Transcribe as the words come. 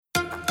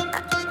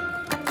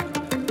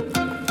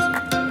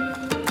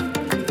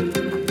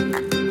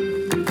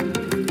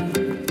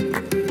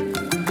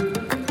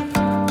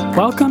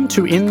Welcome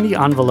to In the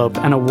Envelope,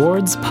 an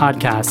awards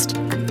podcast.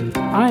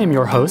 I am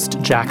your host,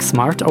 Jack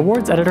Smart,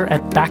 awards editor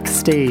at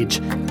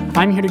Backstage.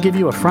 I'm here to give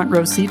you a front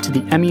row seat to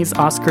the Emmys,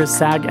 Oscars,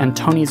 SAG, and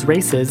Tonys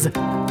races.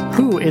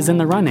 Who is in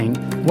the running?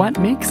 What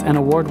makes an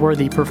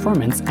award-worthy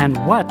performance? And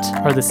what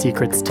are the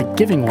secrets to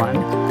giving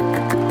one?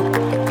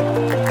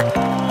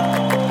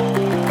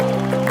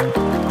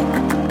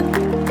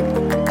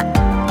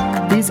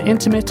 These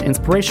intimate,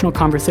 inspirational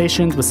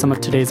conversations with some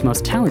of today's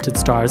most talented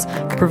stars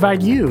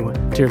provide you,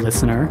 dear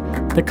listener,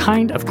 the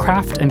kind of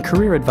craft and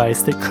career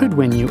advice that could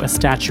win you a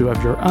statue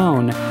of your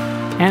own,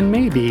 and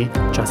maybe,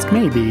 just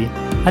maybe,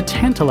 a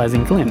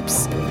tantalizing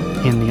glimpse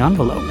in the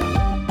envelope.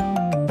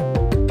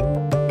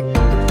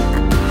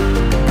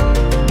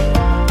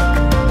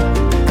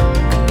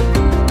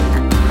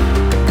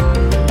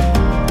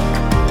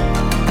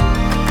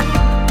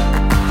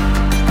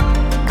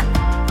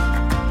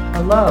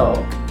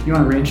 Hello. You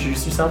want to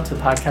reintroduce yourself to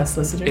the podcast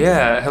listeners?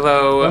 Yeah,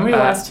 hello. When were we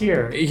last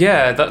here?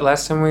 Yeah, the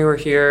last time we were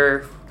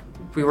here,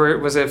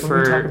 was it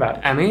for talk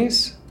about?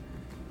 Emmys?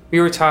 We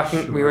were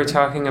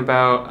talking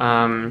about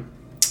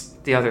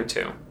the other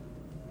two.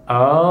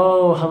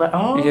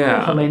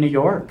 Yeah. Helena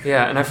York.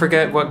 Yeah, and I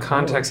forget what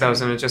context that was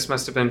in. It just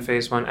must have been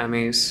Phase 1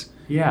 Emmys.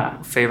 Yeah.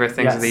 Favorite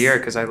things of the year,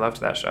 because I loved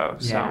that show.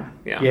 Yeah. So,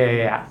 yeah.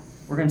 Yeah.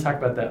 We're going to talk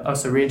about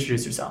so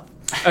reintroduce yourself.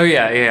 Oh,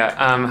 yeah.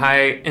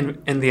 Hi,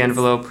 in the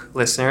Envelope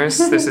listeners.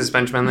 This is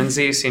Benjamin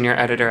Lindsay, senior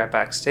editor at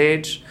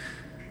Backstage.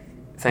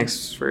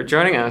 Thanks for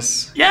joining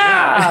us.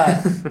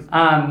 Yeah!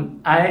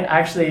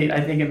 I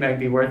think it might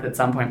be worth at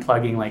some point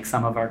plugging like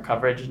some of our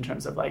coverage in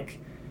terms of like,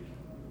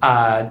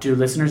 do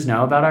listeners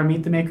know about our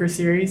Meet the Maker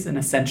series and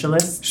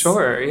Essentialists?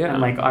 Sure, yeah.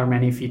 And like our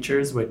many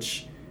features,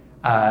 which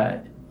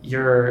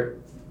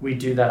we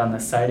do that on the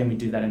site and we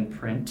do that in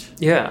print.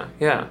 Yeah.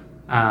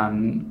 I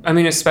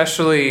mean,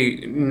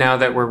 especially now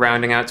that we're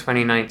rounding out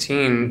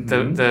 2019,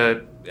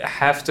 the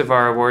heft of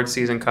our award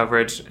season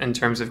coverage in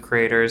terms of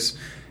creators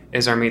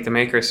is our Meet the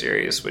Maker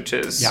series, which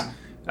is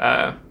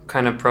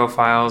kind of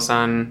profiles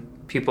on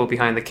people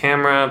behind the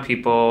camera,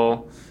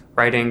 people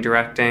writing,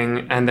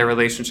 directing, and their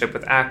relationship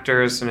with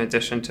actors, in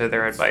addition to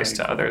their advice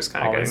to others,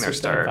 kind of getting their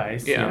start.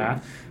 Advice,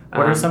 yeah.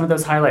 What are some of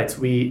those highlights?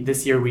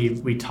 This year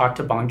we talked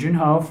to Bong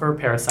Joon-ho for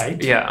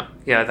Parasite. Yeah,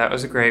 that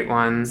was a great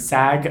one.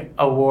 SAG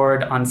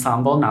Award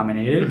Ensemble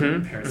nominated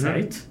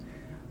Parasite.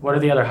 What are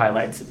the other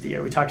highlights of the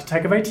year? We talked to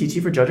Taika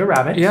Waititi for Jojo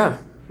Rabbit. Yeah.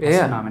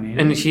 Nominated.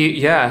 And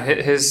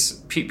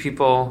his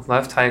people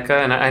love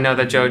Taika, and I know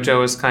that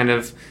Jojo is kind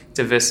of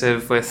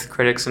divisive with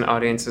critics and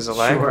audiences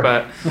alike,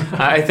 but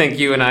I think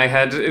you and I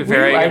had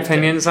varying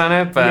opinions on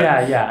it.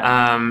 But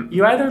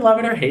you either love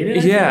it or hate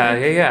it. Yeah.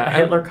 A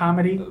Hitler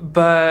comedy.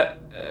 But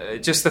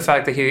just the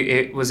fact that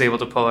he was able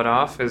to pull it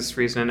off is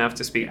reason enough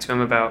to speak to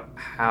him about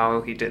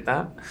how he did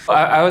that.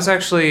 I was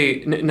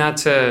actually, not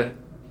to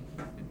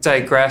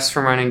digress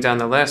from running down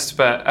the list,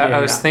 but I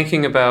was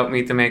thinking about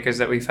Meet the Makers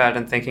that we've had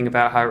and thinking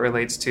about how it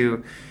relates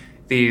to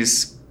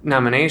these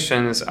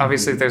nominations.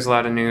 Obviously, there's a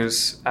lot of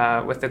news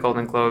with the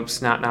Golden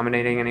Globes not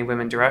nominating any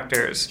women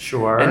directors.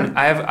 Sure. And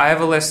I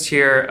have a list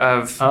here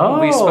of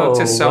we spoke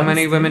to so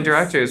many women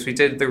directors. We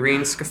did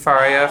Lorene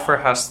Scafaria for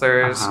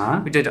Hustlers.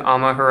 We did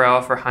Alma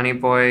Harrell for Honey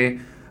Boy.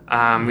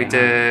 We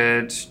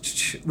did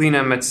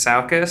Lena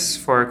Mitsoukis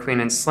for Queen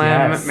and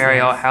Slim,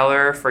 Marielle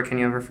Heller for Can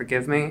You Ever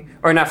Forgive Me?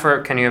 Or not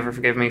for Can You Ever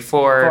Forgive Me,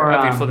 for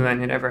A Beautiful Day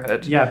in the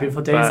Neighborhood. Yeah,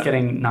 Beautiful Day is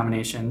getting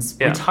nominations.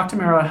 Yeah. We talked to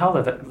Marielle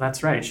Heller,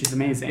 that's right, she's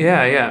amazing.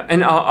 Yeah.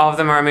 And all of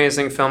them are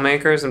amazing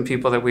filmmakers and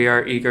people that we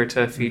are eager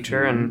to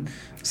feature, and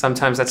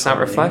sometimes that's not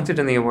reflected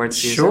in the awards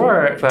season.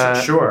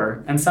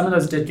 Sure. And some of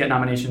those did get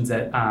nominations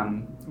that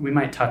we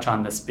might touch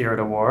on the Spirit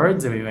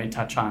Awards, and we might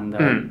touch on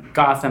the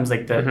Gothams,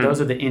 like those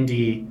are the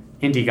indie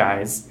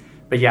guys.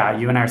 But yeah,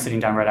 you and I are sitting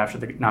down right after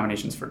the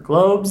nominations for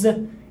Globes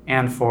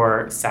and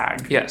for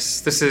SAG.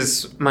 Yes, this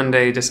is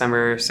Monday,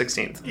 December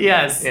 16th.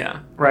 Yes.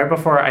 Yeah. Right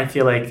before I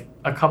feel like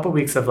a couple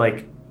weeks of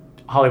like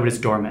Hollywood is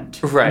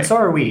dormant. Right. And so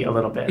are we a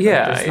little bit.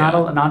 Yeah. Like, there's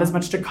not as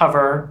much to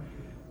cover.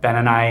 Ben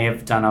and I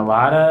have done a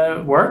lot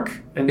of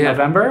work in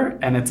November,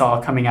 and it's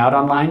all coming out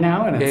online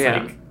now, and it's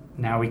like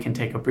now we can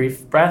take a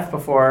brief breath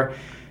before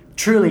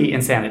truly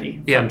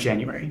insanity from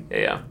January.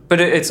 Yeah.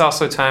 But it's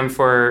also time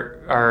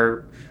for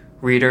our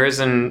readers,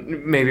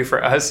 and maybe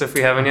for us, if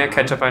we haven't yet,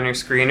 catch up on your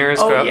screeners,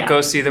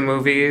 go see the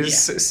movies,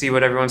 see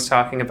what everyone's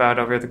talking about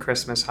over the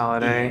Christmas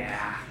holiday.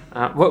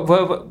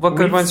 What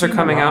good ones are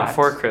coming out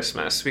for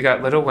Christmas? We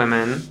got Little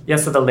Women. Yeah,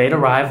 so the late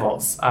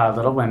arrivals,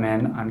 Little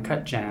Women,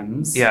 Uncut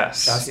Gems,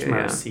 Just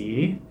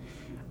Mercy.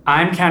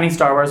 I'm counting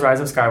Star Wars: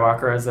 Rise of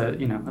Skywalker as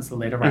a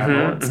late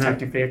arrival. It's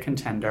technically a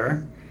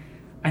contender.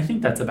 I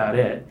think that's about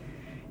it.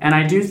 And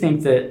I do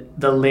think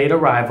that the late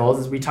arrivals,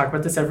 as we talk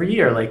about this every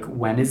year, like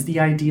when is the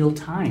ideal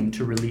time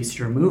to release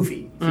your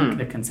movie? I think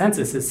the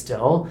consensus is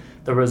still,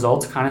 the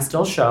results kind of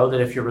still show that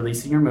if you're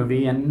releasing your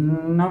movie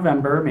in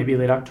November, maybe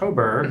late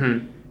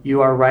October, you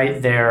are right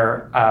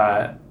there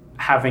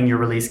having your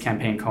release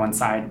campaign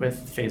coincide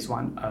with phase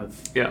one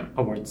of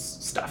awards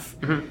stuff.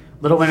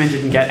 Little Women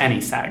didn't get any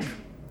SAG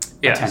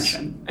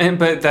attention.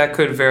 But that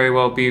could very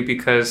well be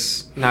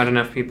because not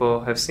enough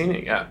people have seen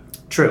it yet.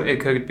 True. It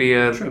could be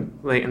a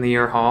late in the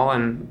year haul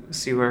and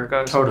see where it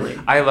goes. Totally.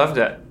 I loved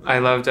it.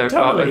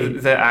 Totally.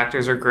 The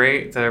actors are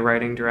great. The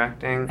writing,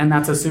 directing. And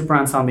that's a super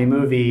ensemble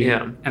movie.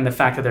 Yeah. And the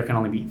fact that there can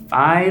only be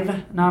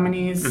 5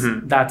 nominees,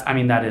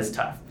 that is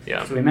tough.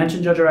 Yeah. So we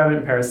mentioned Jojo Rabbit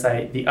and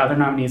Parasite. The other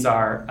nominees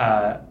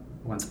are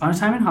Once Upon a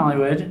Time in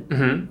Hollywood,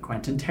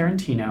 Quentin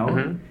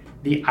Tarantino,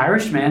 The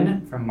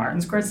Irishman from Martin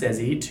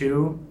Scorsese,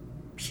 2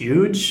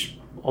 huge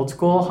old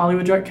school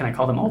Hollywood directors. Can I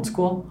call them old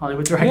school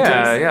Hollywood directors?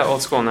 Yeah,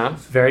 old school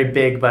enough. Very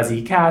big,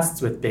 buzzy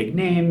casts with big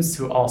names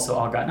who also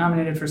all got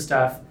nominated for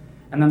stuff.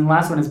 And then the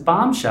last one is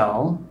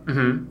Bombshell,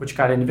 which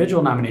got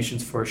individual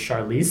nominations for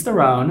Charlize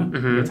Theron. We're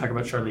going to talk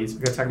about Charlize. We're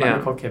going to talk about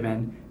Nicole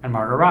Kidman and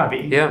Margot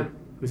Robbie,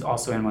 who's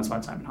also in Once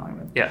Upon a Time in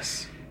Hollywood.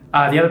 Yes.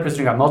 The other person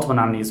who got multiple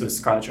nominees was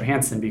Scarlett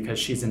Johansson because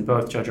she's in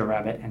both Jojo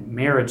Rabbit and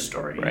Marriage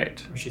Story, where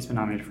she's been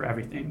nominated for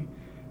everything.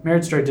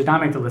 Marriage Story did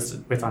not make the list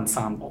with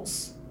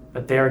ensembles,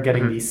 but they are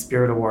getting the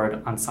Spirit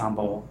Award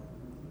ensemble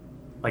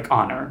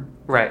honor.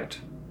 Right.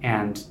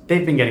 And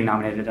they've been getting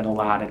nominated at a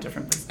lot of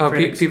different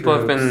people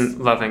have been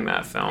loving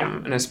that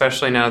film. And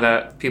especially now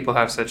that people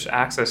have such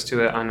access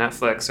to it on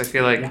Netflix, I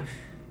feel like,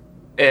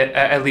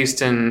 at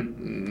least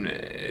in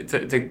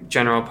the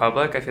general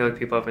public, I feel like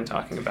people have been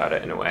talking about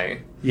it in a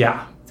way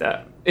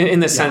that,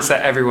 in the sense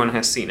that everyone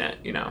has seen it,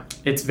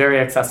 It's very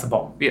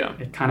accessible. Yeah.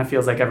 It kind of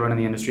feels like everyone in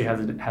the industry has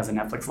a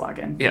Netflix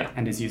login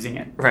and is using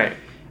it. Right.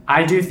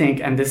 I do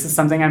think, and this is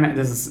something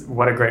this is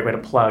what a great way to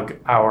plug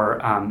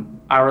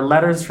our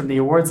letters from the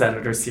awards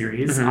editor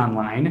series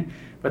online.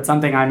 But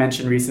something I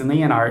mentioned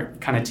recently in our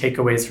kind of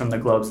takeaways from the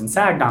Globes and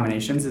SAG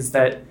nominations is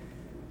that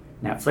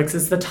Netflix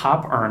is the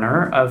top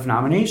earner of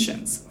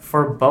nominations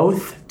for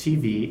both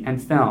TV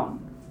and film,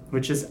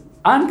 which is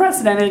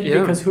unprecedented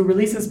because who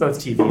releases both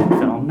TV and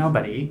film?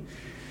 Nobody.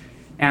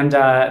 And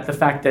the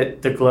fact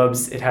that the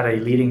Globes, it had a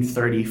leading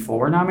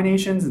 34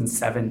 nominations and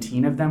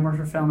 17 of them were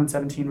for film and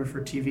 17 were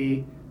for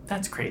TV.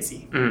 That's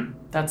crazy.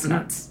 That's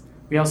nuts.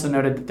 We also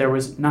noted that there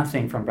was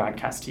nothing from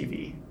broadcast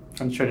TV,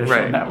 from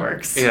traditional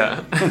networks.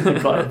 Yeah. in the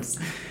Globes.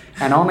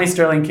 And only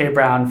Sterling K.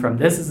 Brown from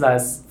This Is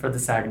Us for the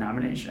SAG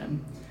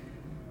nomination.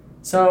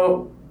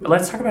 So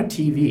let's talk about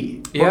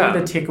TV. What were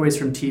the takeaways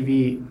from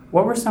TV?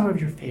 What were some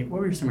of your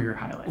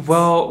highlights?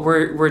 Well,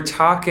 we're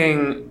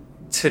talking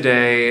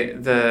today,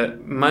 the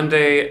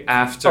Monday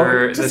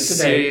after the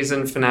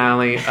season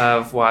finale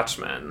of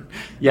Watchmen.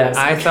 Yes.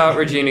 I thought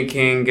Regina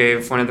King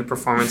gave one of the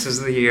performances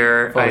of the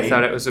year. I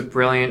thought it was a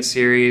brilliant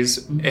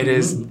series. It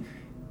is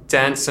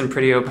dense and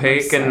pretty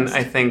opaque, and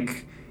I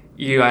think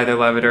you either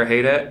love it or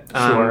hate it.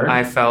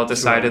 I fell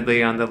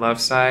decidedly on the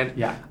love side.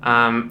 Yeah.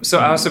 So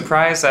I was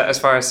surprised that as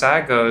far as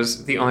SAG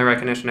goes, the only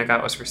recognition I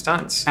got was for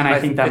stunts. And I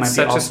think that might be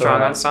such also a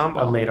strong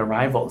ensemble. A late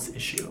arrivals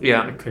issue.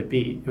 Yeah. It could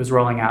be. It was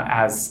rolling out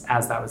as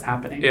that was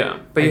happening. Yeah.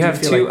 But you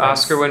have 2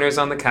 Oscar winners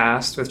on the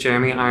cast with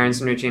Jeremy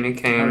Irons and Regina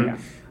King. Oh, yeah.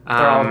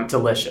 They're all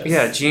delicious.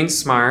 Yeah. Jean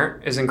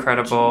Smart is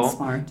incredible. Jean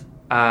Smart.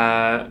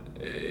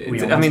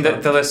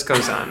 The list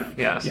goes on.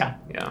 Yes. Yeah.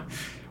 Yeah.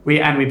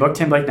 We booked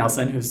Tim Blake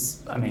Nelson,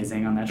 who's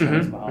amazing on that show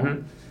as well.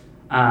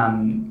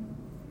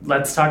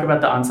 Let's talk about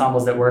the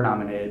ensembles that were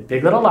nominated.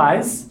 Big Little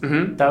Lies.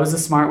 That was a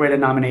smart way to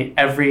nominate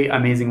every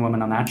amazing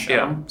woman on that show.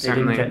 Yeah, they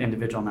didn't get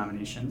individual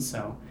nominations.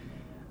 So,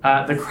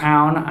 The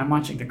Crown. I'm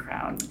watching The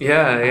Crown.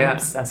 I'm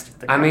obsessed with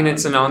The Crown. I mean,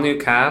 it's an all-new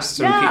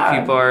cast, and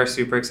people are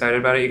super excited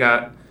about it. You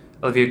got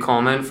Olivia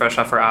Colman, fresh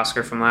off her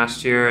Oscar from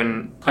last year,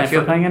 and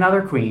playing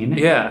another queen.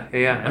 Yeah.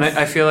 Yes. And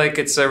I feel like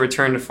it's a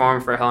return to form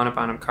for Helena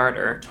Bonham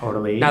Carter.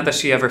 Totally. Not that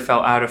she ever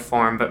fell out of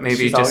form, but maybe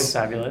she's always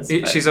fabulous.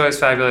 She's always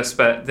fabulous,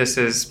 but this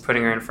is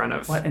putting her in front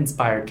of. What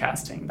inspired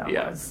casting that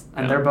was.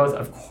 And they're both,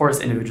 of course,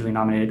 individually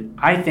nominated.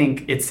 I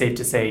think it's safe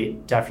to say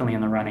definitely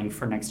in the running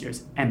for next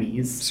year's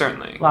Emmys.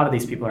 Certainly. A lot of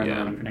these people are in the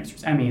running for next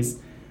year's Emmys.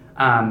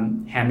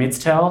 Handmaid's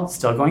Tale,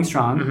 still going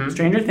strong.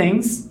 Stranger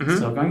Things,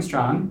 still going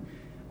strong.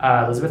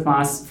 Elizabeth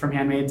Moss from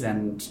Handmaids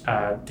and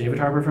David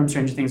Harbour from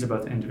Stranger Things are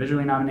both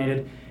individually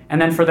nominated.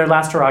 And then for their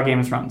last hurrah,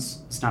 Game of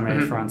Thrones was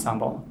nominated for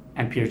ensemble,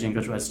 and Peter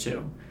Dinklage was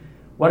too.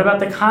 What about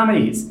the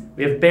comedies?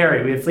 We have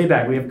Barry, we have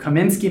Fleabag, we have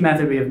Kominsky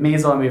Method, we have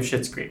Maisel, and we have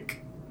Schitt's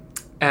Creek.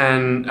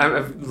 And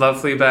I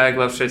love Fleabag,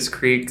 love Schitt's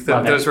Creek.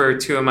 Those were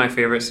 2 of my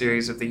favorite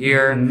series of the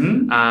year.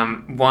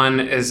 One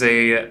is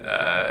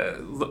a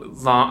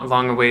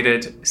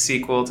long-awaited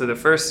sequel to the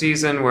first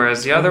season,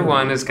 whereas the other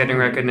one is getting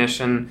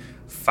recognition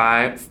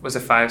 5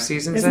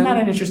 seasons Isn't that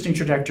an interesting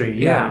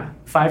trajectory? Yeah.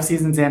 5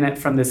 seasons in it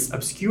from this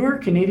obscure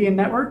Canadian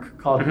network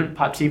called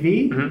Pop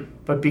TV.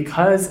 But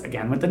because,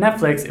 again, with the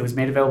Netflix, it was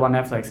made available on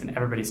Netflix and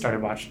everybody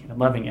started watching it and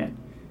loving it.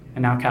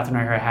 And now Catherine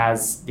O'Hara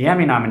has the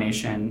Emmy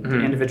nomination,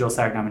 the individual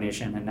SAG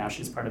nomination, and now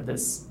she's part of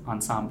this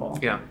ensemble.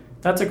 Yeah.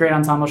 That's a great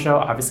ensemble show.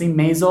 Obviously,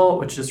 Maisel,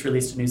 which just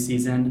released a new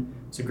season,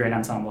 it's a great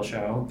ensemble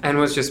show. And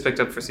was just picked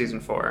up for season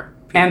 4.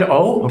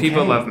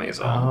 People love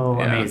Maisel. Oh,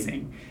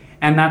 amazing.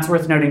 And that's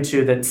worth noting,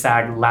 too, that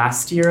SAG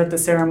last year at the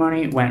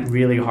ceremony went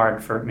really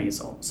hard for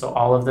Maisel. So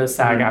all of the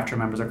SAG AFTRA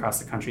members across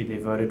the country, they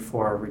voted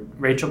for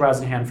Rachel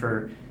Brosnahan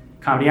for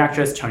comedy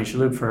actress, Tony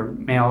Shalhoub for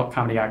male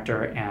comedy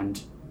actor,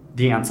 and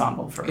the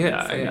ensemble for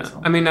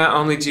I mean, not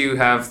only do you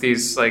have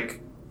these like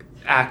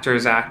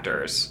actors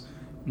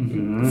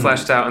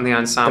fleshed out in the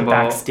ensemble, the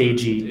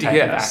backstagey type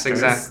of actors,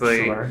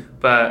 exactly. Sure.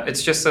 But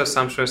it's just so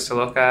sumptuous to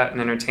look at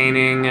and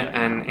entertaining.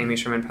 And Amy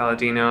Sherman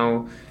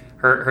Palladino,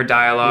 her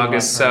dialogue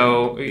is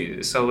so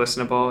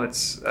listenable.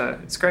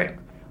 It's great.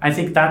 I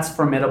think that's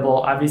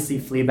formidable. Obviously,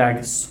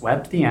 Fleabag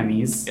swept the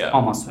Emmys,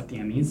 almost swept the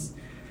Emmys.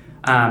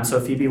 So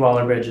Phoebe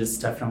Waller-Bridge is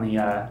definitely,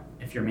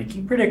 if you're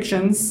making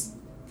predictions,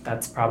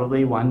 that's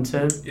probably one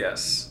to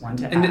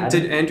add.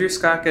 Did Andrew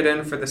Scott get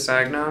in for the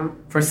SAG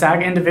nom? For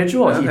SAG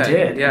Individual, he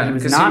did. Yeah,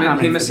 because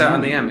he missed out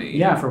on the Emmy.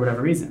 Yeah, for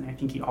whatever reason. I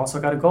think he also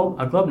got a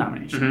Globe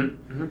nomination.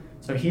 Mm-hmm.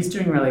 So he's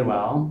doing really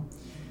well.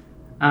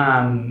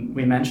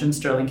 We mentioned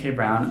Sterling K.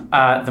 Brown.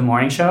 The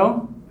Morning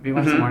Show. Have you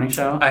watched The Morning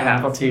Show? I have.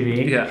 Apple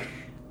TV. Yeah.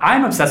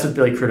 I'm obsessed with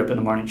Billy Crudup in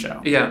The Morning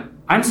Show. Yeah.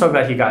 I'm so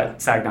glad he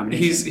got SAG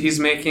nomination. He's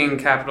making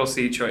capital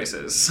C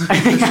choices.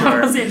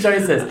 Capital C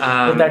choices.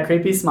 With that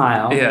creepy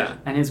smile. Yeah.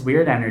 And his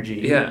weird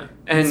energy. Yeah.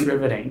 And it's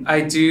riveting.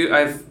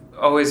 I've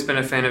always been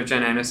a fan of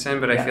Jen Aniston,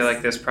 but I feel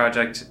like this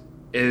project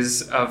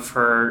is of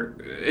her.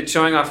 It's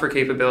showing off her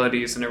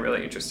capabilities in a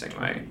really interesting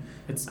way.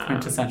 It's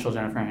quintessential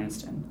Jennifer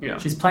Aniston. Yeah.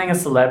 She's playing a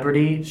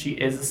celebrity. She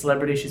is a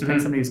celebrity. She's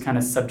playing somebody who's kind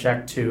of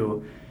subject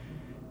to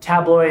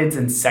tabloids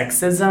and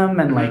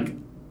sexism and like,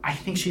 I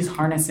think she's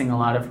harnessing a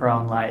lot of her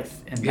own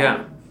life in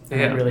that.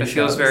 It really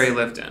feels very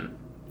lived in.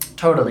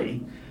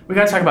 Totally. We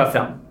got to talk about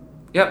film.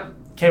 Yep.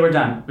 Okay, we're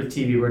done with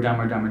TV. We're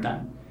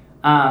done.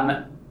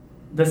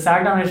 The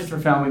SAG nominations for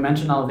film. We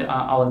mentioned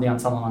all of the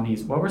ensemble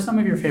nominees. What were some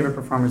of your favorite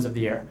performers of the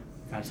year?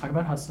 We got to talk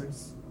about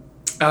Hustlers.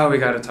 Oh, we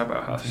got to talk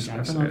about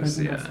Hustlers.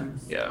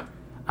 Yeah.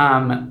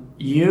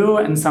 You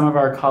and some of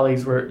our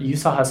colleagues you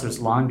saw Hustlers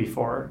long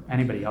before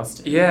anybody else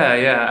did.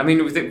 Yeah. I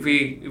mean,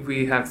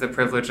 we have the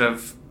privilege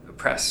of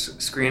press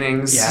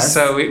screenings. Yes.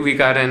 So we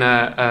got in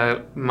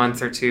a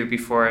month or two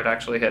before it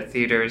actually hit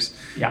theaters.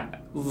 Yeah.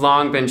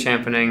 Long been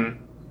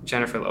championing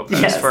Jennifer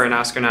Lopez for an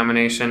Oscar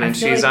nomination, and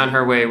she's on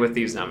her way with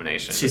these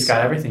nominations. She's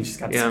got everything. She's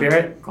got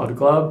Spirit, Golden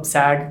Globe,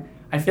 SAG.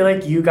 I feel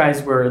like you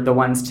guys were the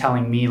ones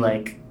telling me,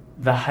 like,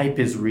 the hype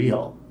is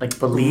real. Like,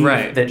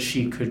 believe that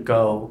she could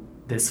go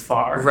this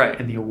far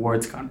in the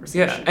awards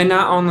conversation. Yeah, and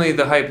not only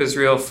the hype is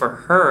real for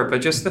her,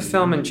 but just the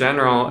film in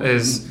general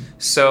is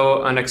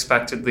so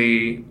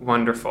unexpectedly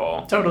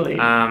wonderful. Totally.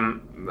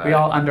 We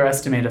all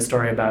underestimate a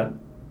story about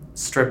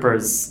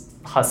strippers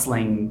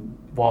hustling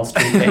Wall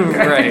Street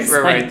bankers.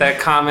 right. That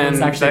common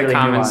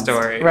really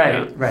story.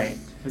 Right.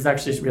 It was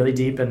actually really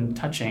deep and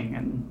touching,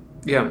 and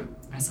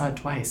I saw it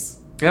twice.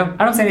 Yeah.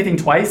 I don't say anything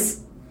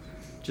twice.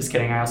 Just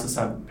kidding. I also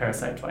saw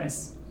Parasite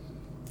twice.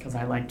 Because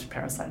I liked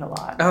Parasite a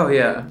lot. Oh,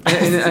 yeah.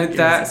 And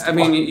that, I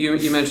mean,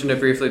 you mentioned it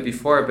briefly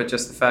before, but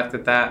just the fact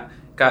that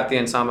got the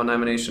ensemble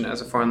nomination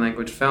as a foreign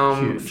language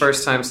film. Huge.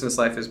 First time since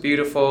Life is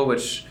Beautiful,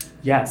 which...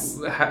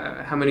 Yes.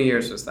 How many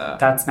years was that?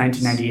 That's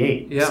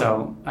 1998. Yeah.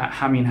 So,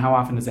 how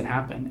often does it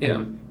happen? Yeah.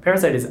 And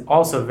Parasite is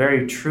also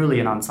very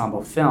truly an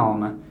ensemble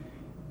film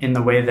in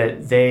the way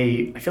that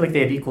I feel like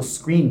they have equal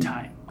screen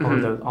time,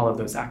 all of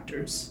those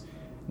actors.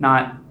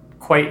 Not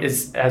quite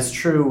as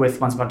true with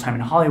Once Upon a Time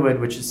in Hollywood,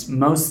 which is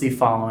mostly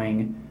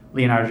following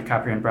Leonardo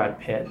DiCaprio and Brad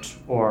Pitt,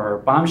 or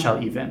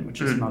Bombshell even, which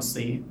is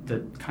mostly the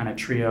kind of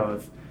trio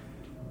of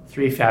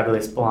three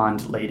fabulous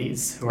blonde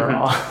ladies who are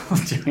all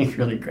doing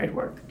really great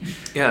work.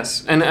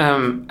 Yes, and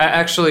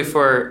actually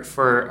for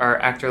our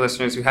actor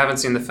listeners who haven't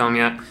seen the film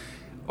yet,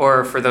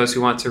 or for those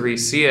who want to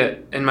re-see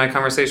it, in my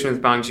conversation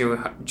with Bong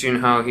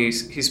Joon-ho, he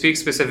speaks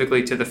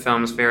specifically to the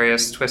film's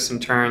various twists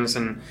and turns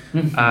and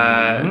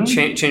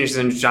changes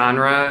in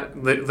genre,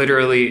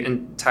 literally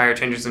entire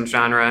changes in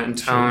genre and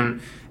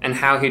tone, and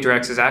how he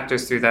directs his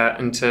actors through that,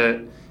 and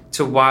to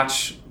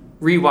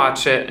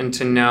rewatch it and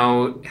to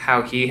know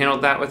how he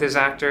handled that with his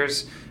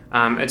actors.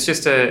 It's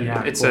just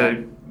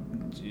a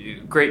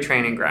great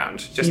training ground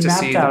just to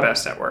see the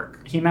best at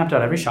work. He mapped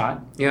out every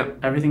shot. Yep.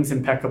 Everything's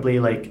impeccably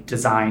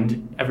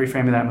designed. Every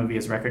frame of that movie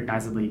is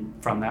recognizably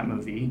from that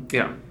movie.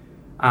 Yeah.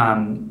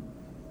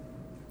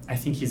 I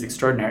think he's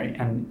extraordinary.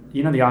 And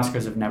the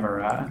Oscars have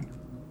never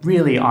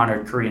really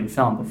honored Korean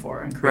film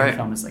before. And Korean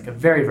film is a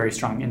very, very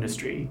strong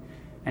industry.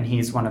 And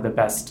he's one of the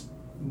best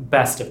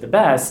of the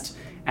best.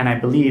 And I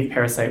believe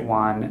Parasite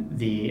won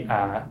the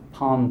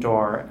Palme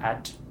d'Or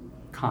at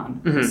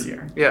Cannes this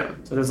year. Yeah.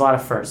 So there's a lot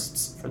of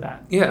firsts for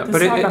that. Yeah, the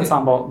SAG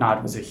ensemble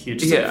nod was a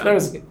huge that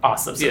was an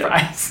awesome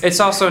surprise. Yeah. It's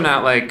also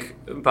not like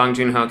Bong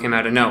Joon-ho came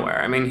out of nowhere.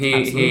 I mean,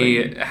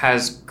 he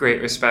has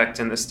great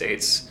respect in the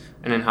States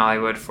and in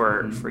Hollywood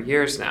for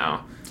years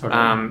now.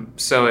 Totally.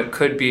 So it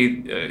could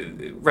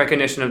be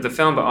recognition of the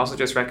film, but also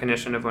just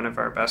recognition of one of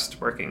our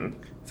best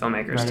working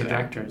filmmakers today.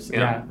 Writer-directors.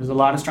 Yeah, there's a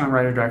lot of strong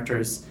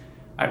writer-directors.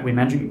 We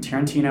mentioned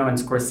Tarantino and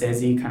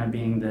Scorsese kind of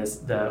being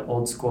the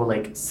old school,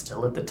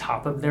 still at the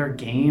top of their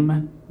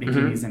game,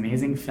 making these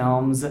amazing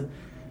films.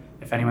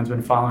 If anyone's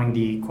been following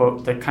the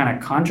kind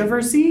of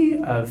controversy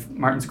of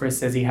Martin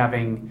Scorsese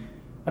having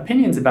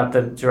opinions about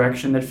the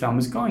direction that film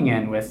is going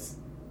in with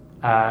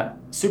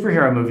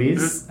superhero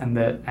movies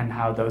and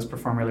how those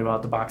perform really well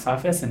at the box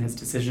office, and his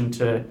decision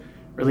to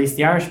release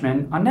The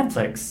Irishman on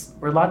Netflix,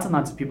 where lots and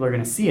lots of people are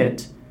going to see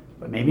it,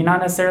 but maybe not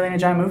necessarily in a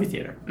giant movie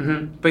theater.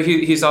 Mm-hmm. But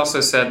he's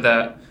also said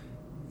that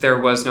there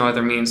was no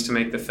other means to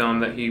make the film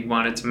that he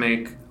wanted to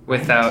make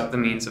without the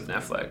means of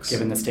Netflix.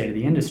 Given the state of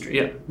the industry.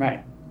 Yeah.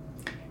 Right.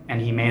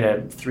 And he made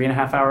a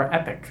 3.5-hour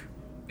epic.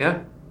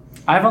 Yeah.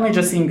 I've only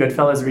just seen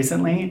Goodfellas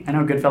recently. I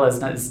know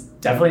Goodfellas is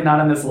definitely not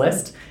on this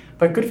list,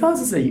 but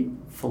Goodfellas is a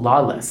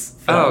flawless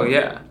film. Oh,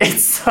 yeah.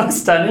 It's so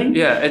stunning.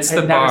 Yeah, it's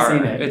I've the never bar.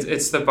 Seen it.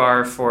 It's the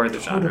bar for the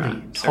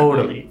genre.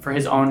 Totally. For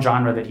his own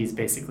genre that he's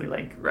basically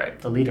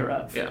the leader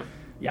of. Yeah.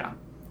 Yeah.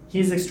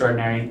 He's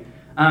extraordinary.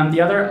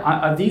 The other,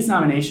 of these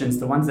nominations,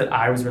 the ones that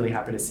I was really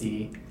happy to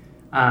see,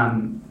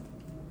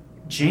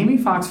 Jamie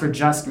Foxx for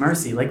Just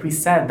Mercy. Like we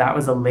said, that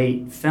was a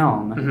late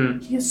film. Mm-hmm.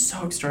 He is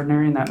so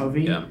extraordinary in that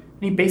movie. Yeah.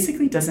 And he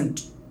basically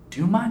doesn't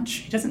do much.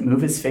 He doesn't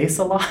move his face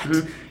a lot.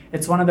 Mm-hmm.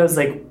 It's one of those,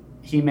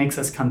 he makes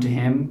us come to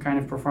him kind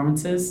of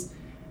performances.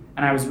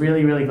 And I was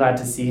really, really glad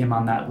to see him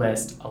on that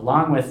list,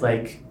 along with,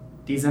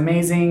 these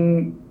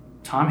amazing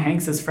Tom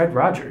Hanks as Fred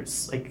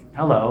Rogers.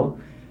 Hello.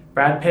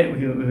 Brad Pitt,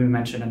 who we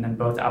mentioned, and then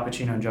both Al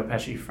Pacino and Joe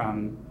Pesci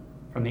from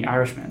The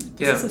Irishman.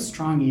 This is a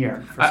strong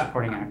year for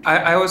supporting actors.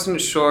 I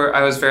wasn't sure.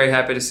 I was very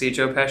happy to see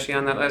Joe Pesci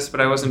on that list,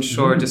 but I wasn't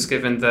sure, just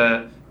given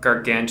the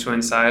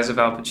gargantuan size of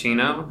Al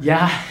Pacino,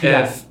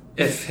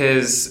 if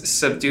his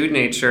subdued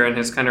nature and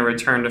his kind of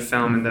return to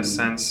film in this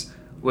sense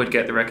would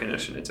get the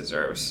recognition it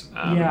deserves.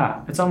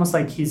 It's almost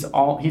like he's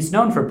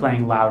known for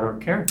playing louder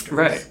characters.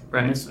 Right.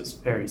 And this was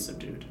very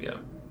subdued. Yeah.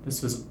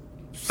 This was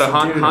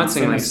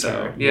hauntingly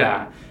so.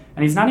 Yeah.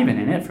 And he's not even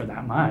in it for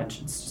that much.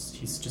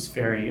 He's just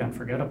very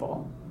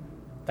unforgettable.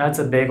 That's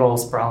a big old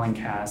sprawling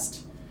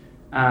cast.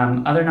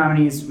 Other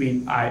nominees,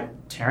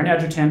 Taron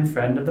Egerton,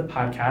 friend of the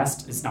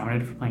podcast, is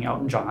nominated for playing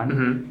Elton John.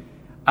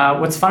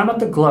 Mm-hmm. What's fun about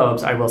the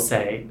Globes, I will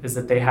say, is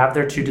that they have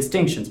their two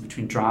distinctions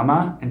between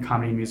drama and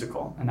comedy and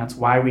musical. And that's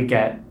why we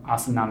get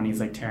awesome nominees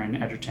like Taron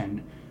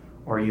Egerton,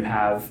 or you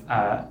have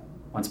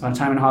Once Upon a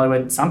Time in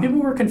Hollywood. Some people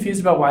were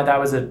confused about why that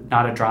was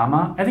not a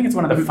drama. I think it's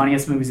one of the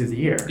funniest movies of the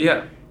year.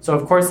 Yeah. So,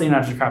 of course,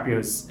 Leonardo DiCaprio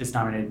is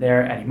nominated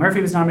there. Eddie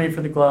Murphy was nominated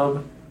for the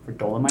Globe, for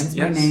Dolomite Is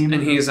My Name.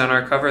 And he's on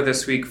our cover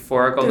this week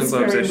for a Golden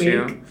Globes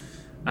issue.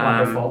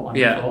 Wonderful.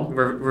 Yeah,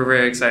 we're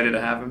very excited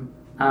to have him.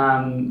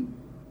 And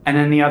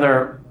then the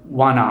other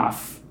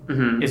one-off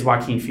is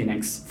Joaquin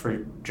Phoenix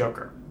for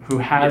Joker, who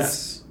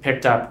has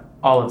picked up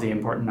all of the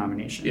important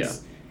nominations. Yeah.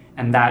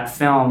 And that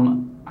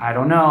film, I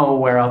don't know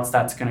where else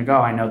that's going to go.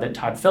 I know that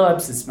Todd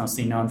Phillips is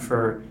mostly known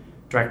for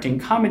directing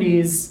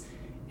comedies,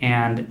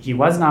 and he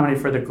was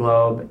nominated for the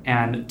Globe.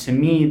 And to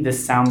me,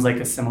 this sounds like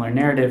a similar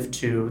narrative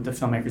to the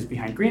filmmakers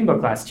behind Green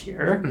Book last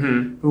year,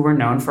 who were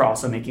known for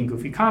also making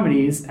goofy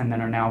comedies and then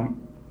are now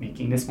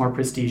making this more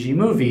prestige-y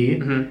movie.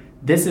 Mm-hmm.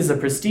 This is a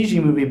prestige-y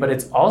movie, but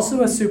it's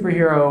also a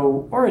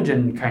superhero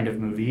origin kind of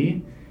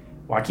movie.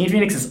 Joaquin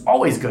Phoenix is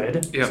always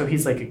good, so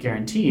he's a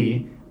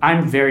guarantee.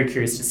 I'm very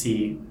curious to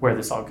see where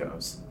this all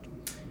goes.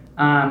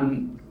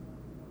 I'm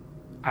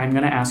going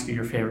to ask you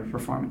your favorite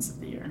performance of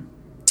the year.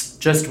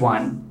 Just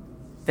one.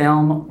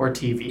 Film or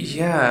TV?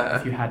 Yeah.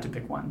 If you had to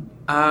pick one.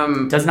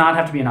 Does not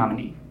have to be a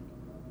nominee.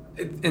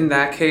 In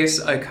that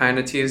case, I kind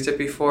of teased it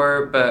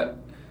before, but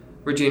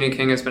Regina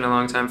King has been a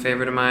long-time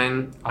favorite of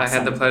mine. Awesome. I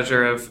had the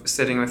pleasure of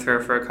sitting with her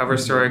for a cover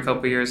story a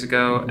couple years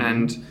ago,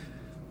 and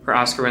her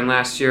Oscar win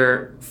last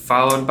year,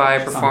 followed by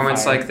a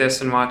performance like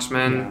this in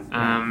Watchmen.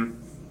 Yeah.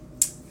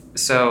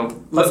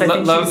 So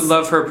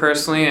love her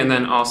personally, and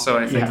then also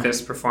I think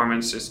this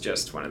performance is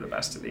just one of the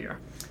best of the year.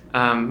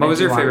 What was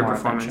your favorite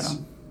performance?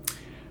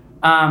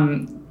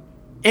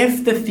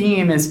 If the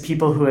theme is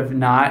people who have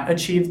not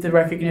achieved the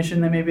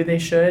recognition that maybe they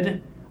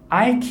should,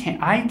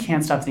 I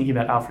can't stop thinking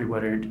about Alfre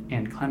Woodard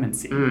in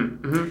Clemency.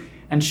 Mm-hmm.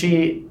 And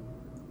she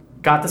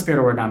got the Spirit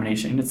Award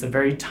nomination. It's a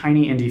very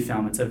tiny indie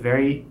film. It's a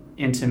very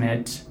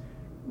intimate,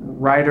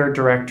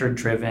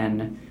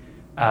 writer-director-driven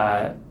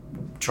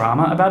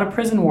drama about a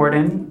prison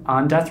warden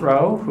on death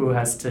row who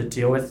has to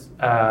deal with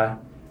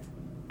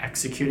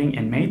executing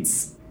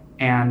inmates.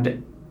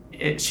 And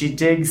she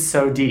digs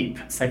so deep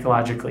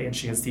psychologically, and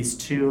she has these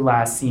two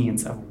last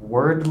scenes of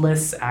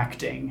wordless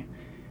acting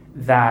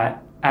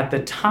that at the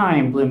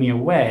time blew me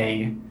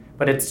away,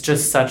 but it's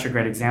just such a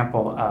great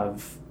example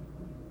of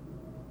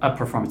a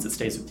performance that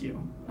stays with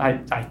you.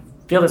 I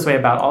feel this way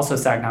about also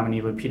SAG nominee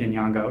Lupita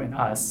Nyong'o in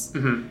Us,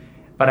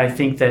 but I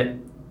think that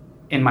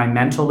in my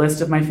mental list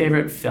of my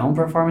favorite film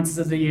performances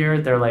of the year,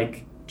 they're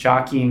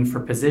jockeying for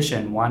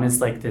position. One is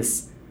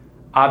this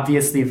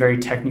obviously very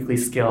technically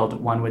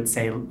skilled, one would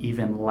say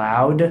even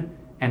loud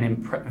and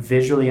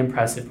visually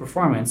impressive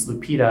performance.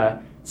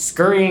 Lupita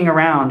scurrying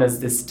around as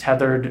this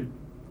tethered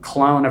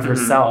clone of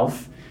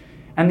herself.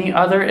 And the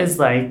other is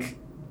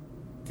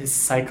this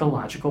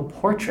psychological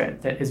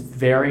portrait that is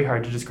very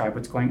hard to describe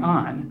what's going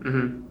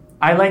on.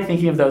 I like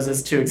thinking of those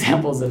as two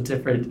examples of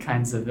different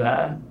kinds of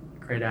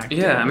great acting.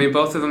 Yeah, I mean,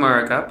 both of them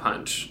are a gut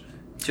punch,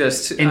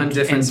 just on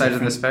different sides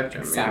of the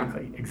spectrum.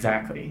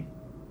 Exactly.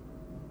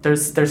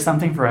 There's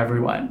something for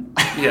everyone.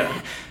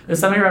 Yeah. There's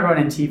something for everyone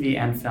in TV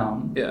and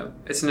film. Yeah.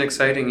 It's an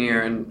exciting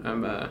year, and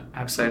I'm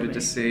excited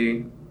to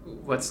see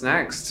what's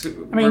next.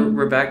 I mean,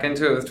 we're back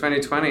into it with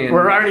 2020. And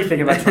we're already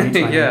thinking about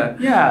 2020. Yeah.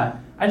 Yeah.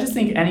 I just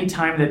think any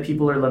time that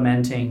people are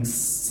lamenting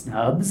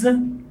snubs,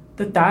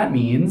 that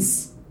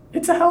means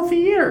it's a healthy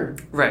year.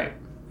 Right.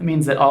 It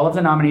means that all of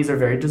the nominees are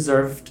very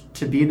deserved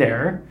to be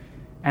there,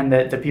 and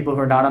that the people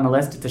who are not on the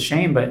list, it's a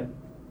shame, but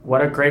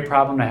what a great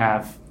problem to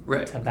have.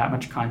 Right. To have that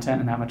much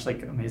content and that much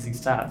like amazing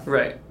stuff.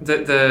 Right.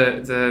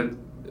 The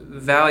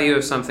value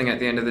of something at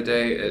the end of the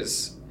day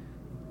is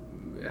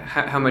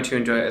how much you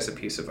enjoy it as a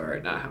piece of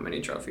art, not how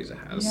many trophies it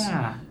has.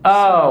 Yeah.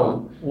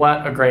 Oh,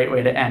 what a great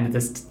way to end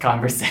this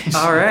conversation.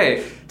 All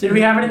right. Did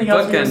we have anything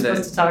else we were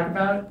supposed to talk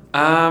about?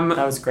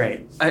 That was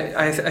great.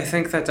 I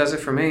think that does it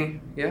for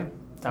me. Yeah.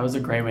 That was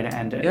a great way to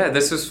end it. Yeah,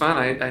 this was fun.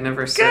 I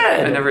never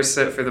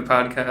sit for the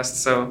podcast,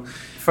 so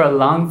for a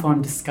long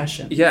form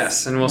discussion.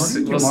 Yes, and we'll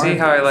see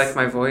how I like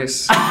my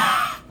voice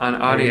on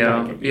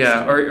audio.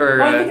 Yeah,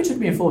 or I think it took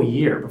me a full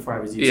year before I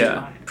was used to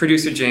it.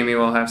 Producer Jamie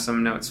will have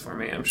some notes for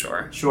me, I'm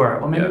sure. Sure.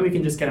 Well, maybe we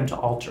can just get him to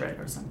alter it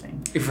or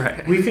something.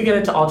 Right. We could get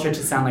it to alter it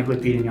to sound like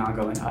Lupita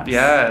Nyong'o and us.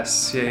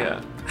 Yes.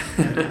 Yeah.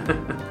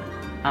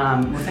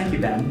 Well, thank you,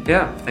 Ben.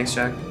 Yeah. Thanks,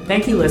 Jack.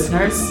 Thank you,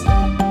 listeners.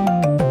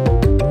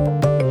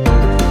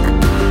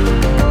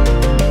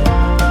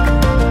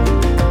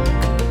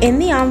 In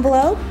the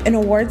Envelope, an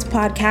awards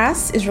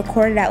podcast, is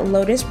recorded at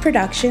Lotus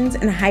Productions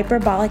and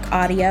Hyperbolic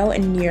Audio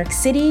in New York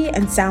City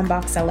and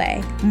Soundbox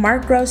LA,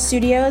 Mark Gross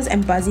Studios,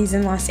 and Buzzies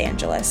in Los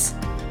Angeles.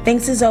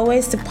 Thanks as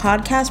always to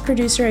podcast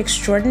producer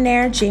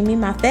extraordinaire Jamie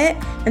Muffett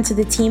and to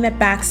the team at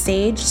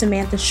Backstage,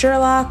 Samantha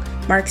Sherlock,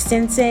 Mark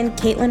Stinson,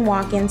 Caitlin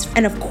Watkins,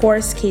 and of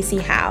course, Casey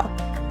Howe.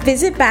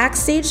 Visit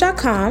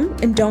Backstage.com,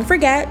 and don't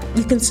forget,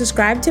 you can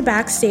subscribe to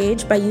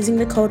Backstage by using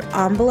the code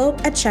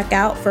ENVELOPE at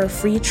checkout for a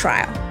free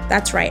trial.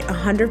 That's right,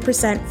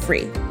 100%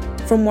 free.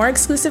 For more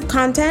exclusive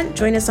content,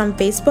 join us on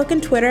Facebook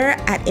and Twitter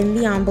at In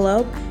the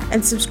Envelope,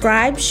 and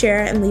subscribe,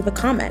 share, and leave a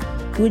comment.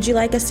 Who would you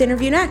like us to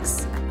interview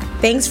next?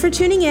 Thanks for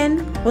tuning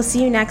in. We'll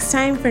see you next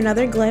time for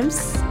another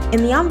glimpse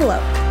in the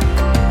envelope.